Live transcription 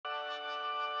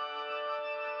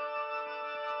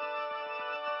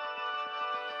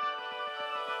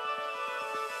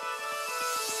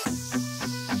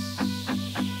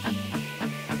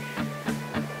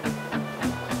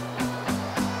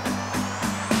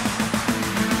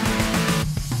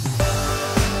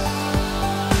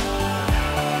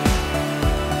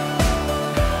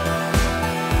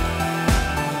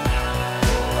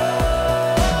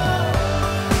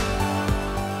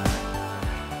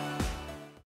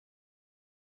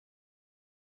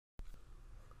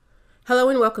Hello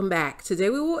and welcome back. Today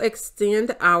we will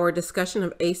extend our discussion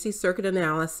of AC circuit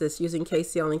analysis using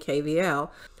KCL and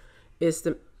KVL,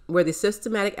 where the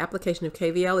systematic application of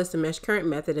KVL is the mesh current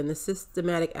method and the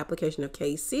systematic application of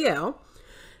KCL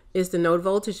is the node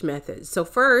voltage method. So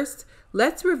first,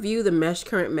 let's review the mesh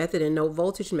current method and node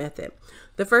voltage method.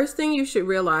 The first thing you should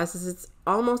realize is it's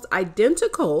almost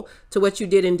identical to what you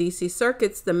did in DC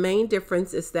circuits. The main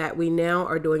difference is that we now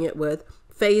are doing it with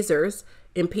phasors,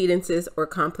 impedances, or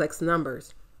complex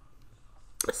numbers.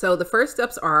 So the first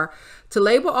steps are to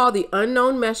label all the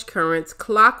unknown mesh currents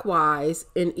clockwise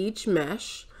in each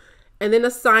mesh, and then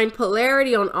assign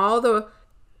polarity on all the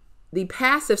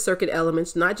passive circuit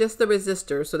elements, not just the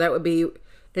resistors. So that would be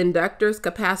inductors,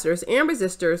 capacitors, and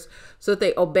resistors, so that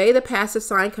they obey the passive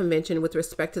sign convention with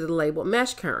respect to the labeled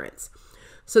mesh currents.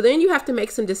 So then you have to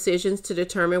make some decisions to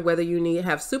determine whether you need to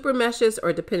have super meshes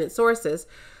or dependent sources.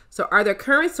 So are there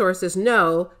current sources?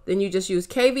 No. Then you just use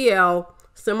KVL,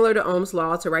 similar to Ohm's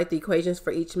law, to write the equations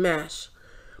for each mesh.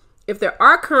 If there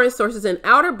are current sources in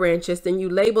outer branches, then you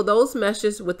label those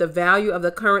meshes with the value of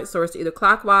the current source, either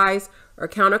clockwise or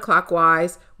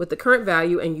counterclockwise with the current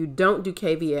value, and you don't do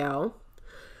KVL.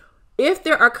 If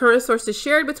there are current sources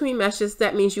shared between meshes,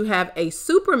 that means you have a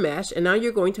super mesh, and now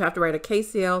you're going to have to write a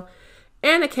KCL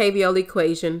and a KVL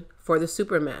equation for the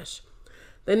super mesh.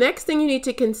 The next thing you need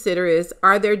to consider is,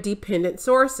 are there dependent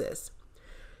sources?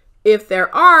 If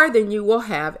there are, then you will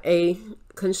have a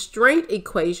constraint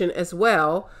equation as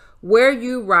well, where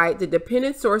you write the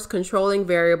dependent source controlling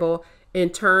variable in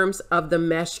terms of the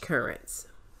mesh currents.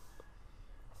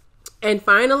 And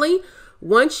finally,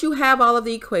 once you have all of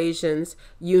the equations,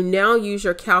 you now use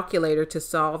your calculator to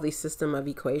solve the system of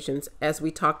equations, as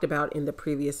we talked about in the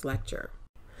previous lecture.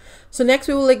 So next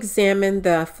we will examine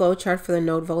the flowchart for the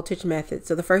node voltage method.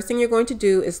 So the first thing you're going to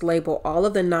do is label all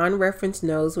of the non-reference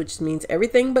nodes, which means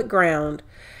everything but ground,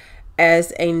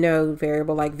 as a node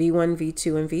variable like V1,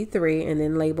 V2, and V3, and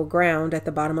then label ground at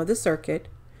the bottom of the circuit.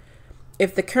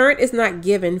 If the current is not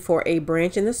given for a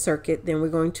branch in the circuit, then we're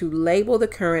going to label the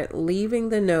current leaving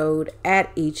the node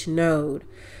at each node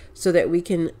so that we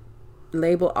can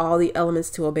label all the elements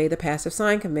to obey the passive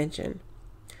sign convention.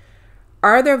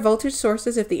 Are there voltage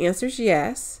sources? If the answer is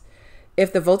yes.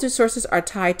 If the voltage sources are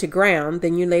tied to ground,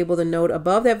 then you label the node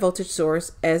above that voltage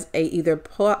source as a either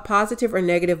positive or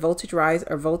negative voltage rise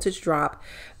or voltage drop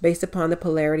based upon the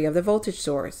polarity of the voltage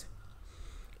source.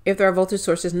 If there are voltage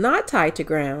sources not tied to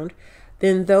ground,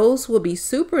 then those will be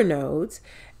supernodes.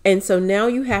 And so now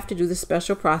you have to do the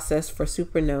special process for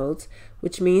supernodes,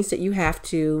 which means that you have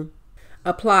to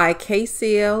apply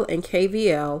KCL and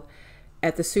KVL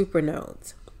at the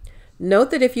supernodes.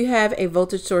 Note that if you have a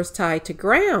voltage source tied to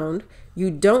ground, you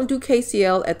don't do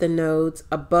KCL at the nodes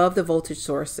above the voltage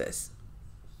sources.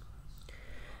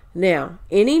 Now,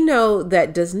 any node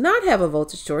that does not have a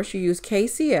voltage source, you use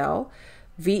KCL,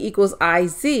 V equals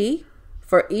IZ,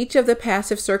 for each of the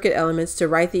passive circuit elements to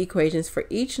write the equations for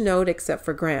each node except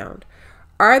for ground.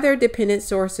 Are there dependent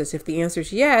sources? If the answer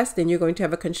is yes, then you're going to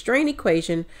have a constraint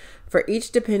equation for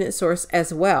each dependent source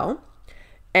as well.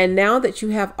 And now that you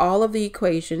have all of the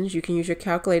equations, you can use your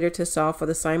calculator to solve for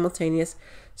the simultaneous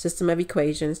system of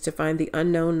equations to find the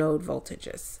unknown node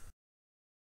voltages.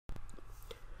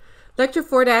 Lecture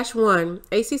 4-1,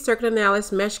 AC circuit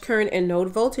analysis, mesh current, and node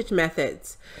voltage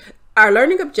methods. Our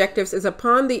learning objectives is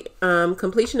upon the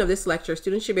completion of this lecture,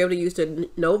 students should be able to use the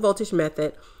node voltage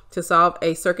method to solve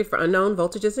a circuit for unknown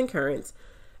voltages and currents,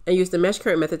 and use the mesh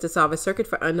current method to solve a circuit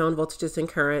for unknown voltages and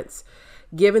currents,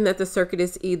 given that the circuit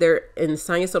is either in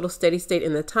sinusoidal steady state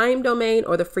in the time domain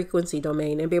or the frequency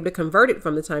domain, and be able to convert it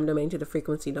from the time domain to the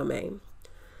frequency domain.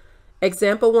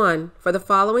 Example 1, for the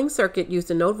following circuit, use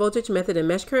the node voltage method and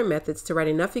mesh current methods to write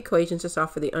enough equations to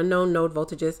solve for the unknown node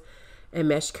voltages and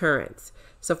mesh currents.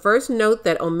 So first note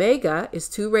that omega is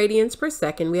 2 radians per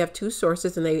second. We have two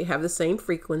sources and they have the same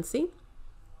frequency.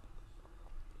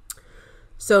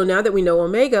 So now that we know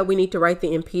omega, we need to write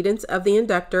the impedance of the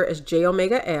inductor as J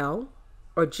omega L,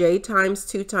 or J times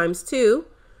 2,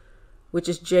 which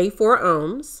is J4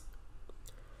 ohms,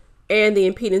 and the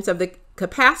impedance of the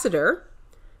capacitor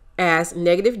as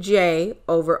negative J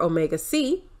over omega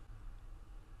C,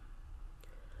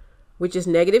 which is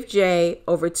negative J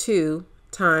over 2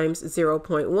 times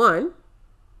 0.1.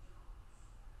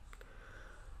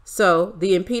 So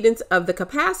the impedance of the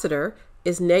capacitor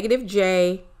is negative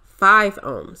J 5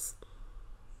 ohms.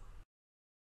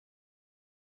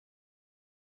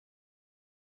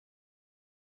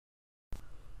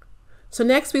 So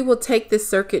next we will take this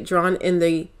circuit drawn in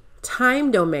the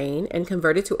time domain and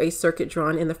convert it to a circuit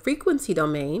drawn in the frequency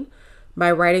domain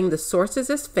by writing the sources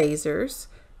as phasors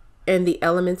and the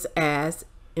elements as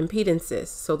impedances.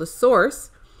 So the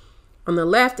source on the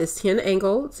left is 10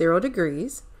 angle 0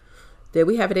 degrees. Then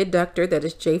we have an inductor that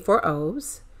is J4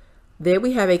 ohms. Then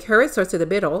we have a current source in the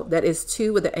middle that is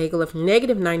 2 with an angle of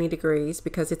negative 90 degrees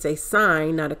because it's a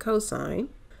sine, not a cosine.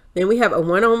 Then we have a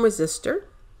 1 ohm resistor,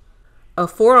 a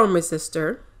 4 ohm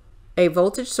resistor, a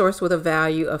voltage source with a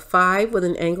value of 5 with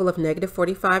an angle of negative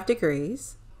 45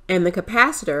 degrees, and the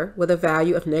capacitor with a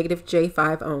value of negative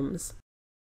J5 ohms.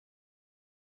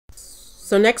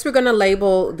 So next we're going to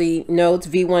label the nodes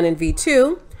V1 and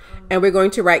V2, and we're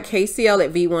going to write KCL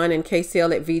at V1 and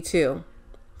KCL at V2.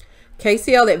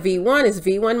 KCL at V1 is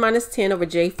V1 minus 10 over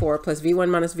J4 plus V1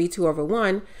 minus V2 over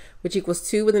 1, which equals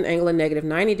 2 with an angle of negative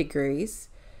 90 degrees.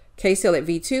 KCL at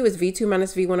V2 is V2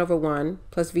 minus V1 over 1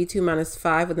 plus V2 minus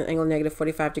 5 with an angle of negative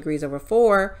 45 degrees over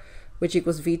 4, which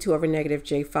equals V2 over negative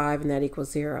J5, and that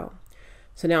equals 0.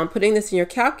 So now I'm putting this in your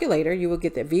calculator. You will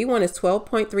get that V1 is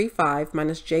 12.35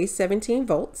 minus J17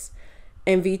 volts,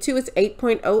 and V2 is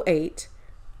 8.08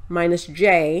 minus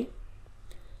J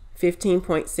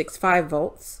 15.65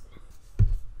 volts,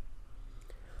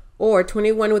 or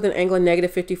 21 with an angle of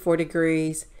negative 54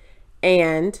 degrees,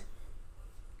 and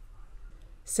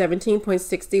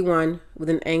 17.61 with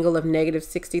an angle of negative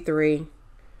 63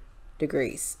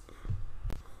 degrees.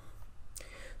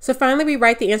 So finally, we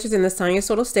write the answers in the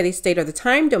sinusoidal steady state or the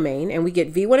time domain, and we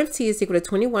get V1 of t is equal to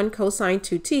 21 cosine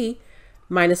 2t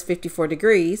minus 54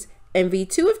 degrees, and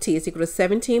V2 of t is equal to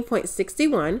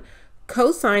 17.61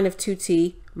 cosine of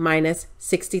 2t minus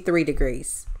 63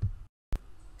 degrees.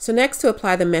 So next, to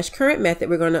apply the mesh current method,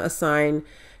 we're going to assign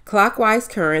clockwise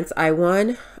currents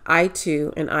I1,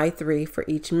 I2, and I3 for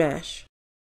each mesh.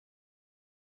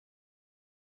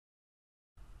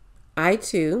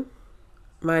 I2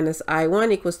 minus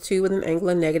I1 equals 2 with an angle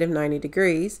of negative 90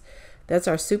 degrees. That's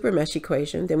our super mesh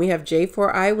equation. Then we have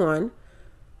J4I1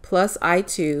 plus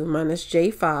I2 minus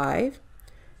J5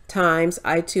 times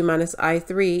I2 minus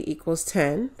I3 equals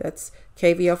 10. That's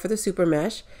KVL for the super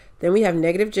mesh. Then we have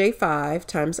negative J5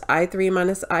 times I3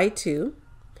 minus I2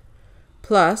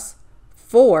 plus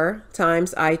 4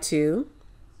 times I2,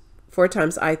 4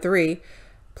 times I3,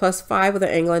 plus 5 with an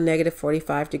angle of negative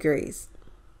 45 degrees.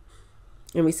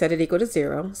 And we set it equal to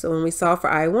 0. So when we solve for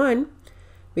I1,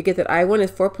 we get that I1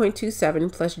 is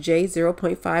 4.27 plus J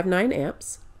 0.59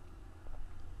 amps.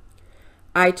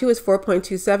 I2 is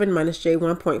 4.27 minus J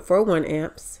 1.41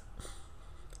 amps.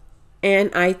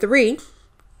 And I3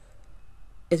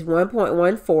 is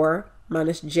 1.14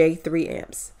 minus J 3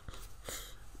 amps.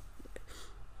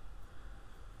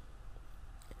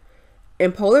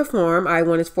 In polar form,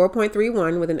 I1 is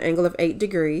 4.31 with an angle of 8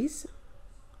 degrees.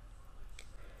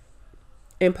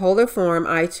 In polar form,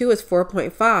 I2 is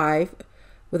 4.5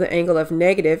 with an angle of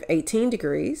negative 18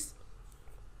 degrees.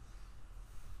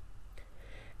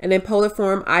 And in polar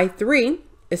form, I3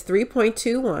 is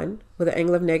 3.21 with an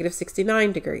angle of negative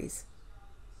 69 degrees.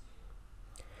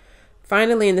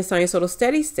 Finally, in the sinusoidal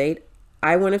steady state,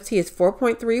 I1 of t is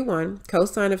 4.31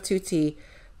 cosine of 2t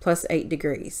plus 8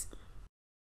 degrees.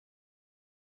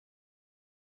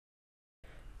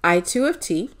 I2 of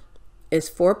t is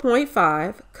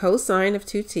 4.5 cosine of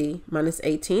 2t minus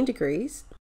 18 degrees.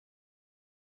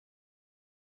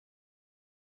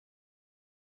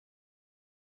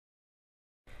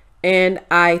 And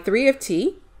I3 of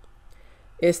t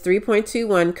is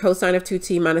 3.21 cosine of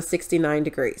 2t minus 69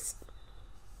 degrees.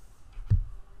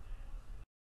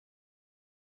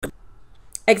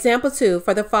 Example 2,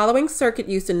 for the following circuit,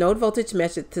 use the node voltage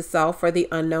method to solve for the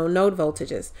unknown node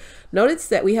voltages. Notice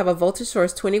that we have a voltage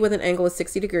source 20 with an angle of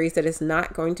 60 degrees that is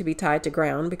not going to be tied to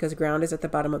ground because ground is at the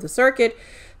bottom of the circuit.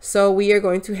 So we are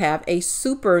going to have a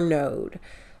super node.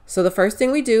 So the first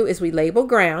thing we do is we label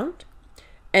ground,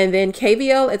 and then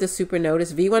KVL at the super node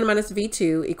is V1 minus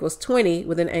V2 equals 20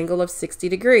 with an angle of 60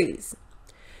 degrees.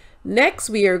 Next,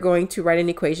 we are going to write an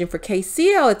equation for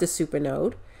KCL at the super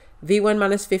node. V1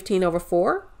 minus 15 over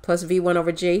 4 plus V1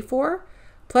 over J4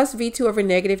 plus V2 over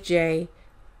negative J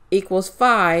equals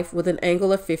 5 with an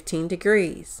angle of 15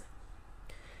 degrees.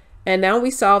 And now we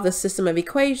solve the system of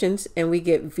equations, and we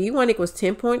get V1 equals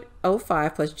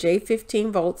 10.05 plus J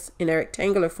 15 volts in a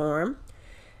rectangular form,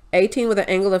 18 with an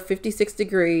angle of 56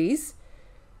 degrees,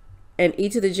 and e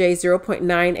to the J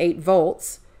 0.98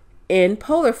 volts in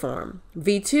polar form.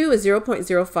 V2 is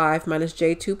 0.05 minus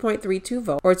J 2.32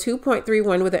 volts, or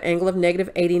 2.31 with an angle of negative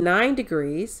 89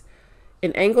 degrees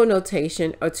in angle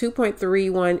notation, or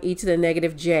 2.31 e to the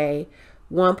negative J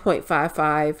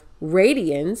 1.55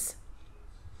 radians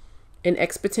in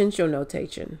exponential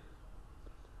notation.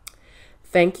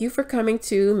 Thank you for coming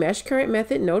to Mesh Current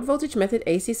Method, Node Voltage Method,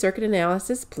 AC Circuit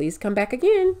Analysis. Please come back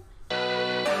again.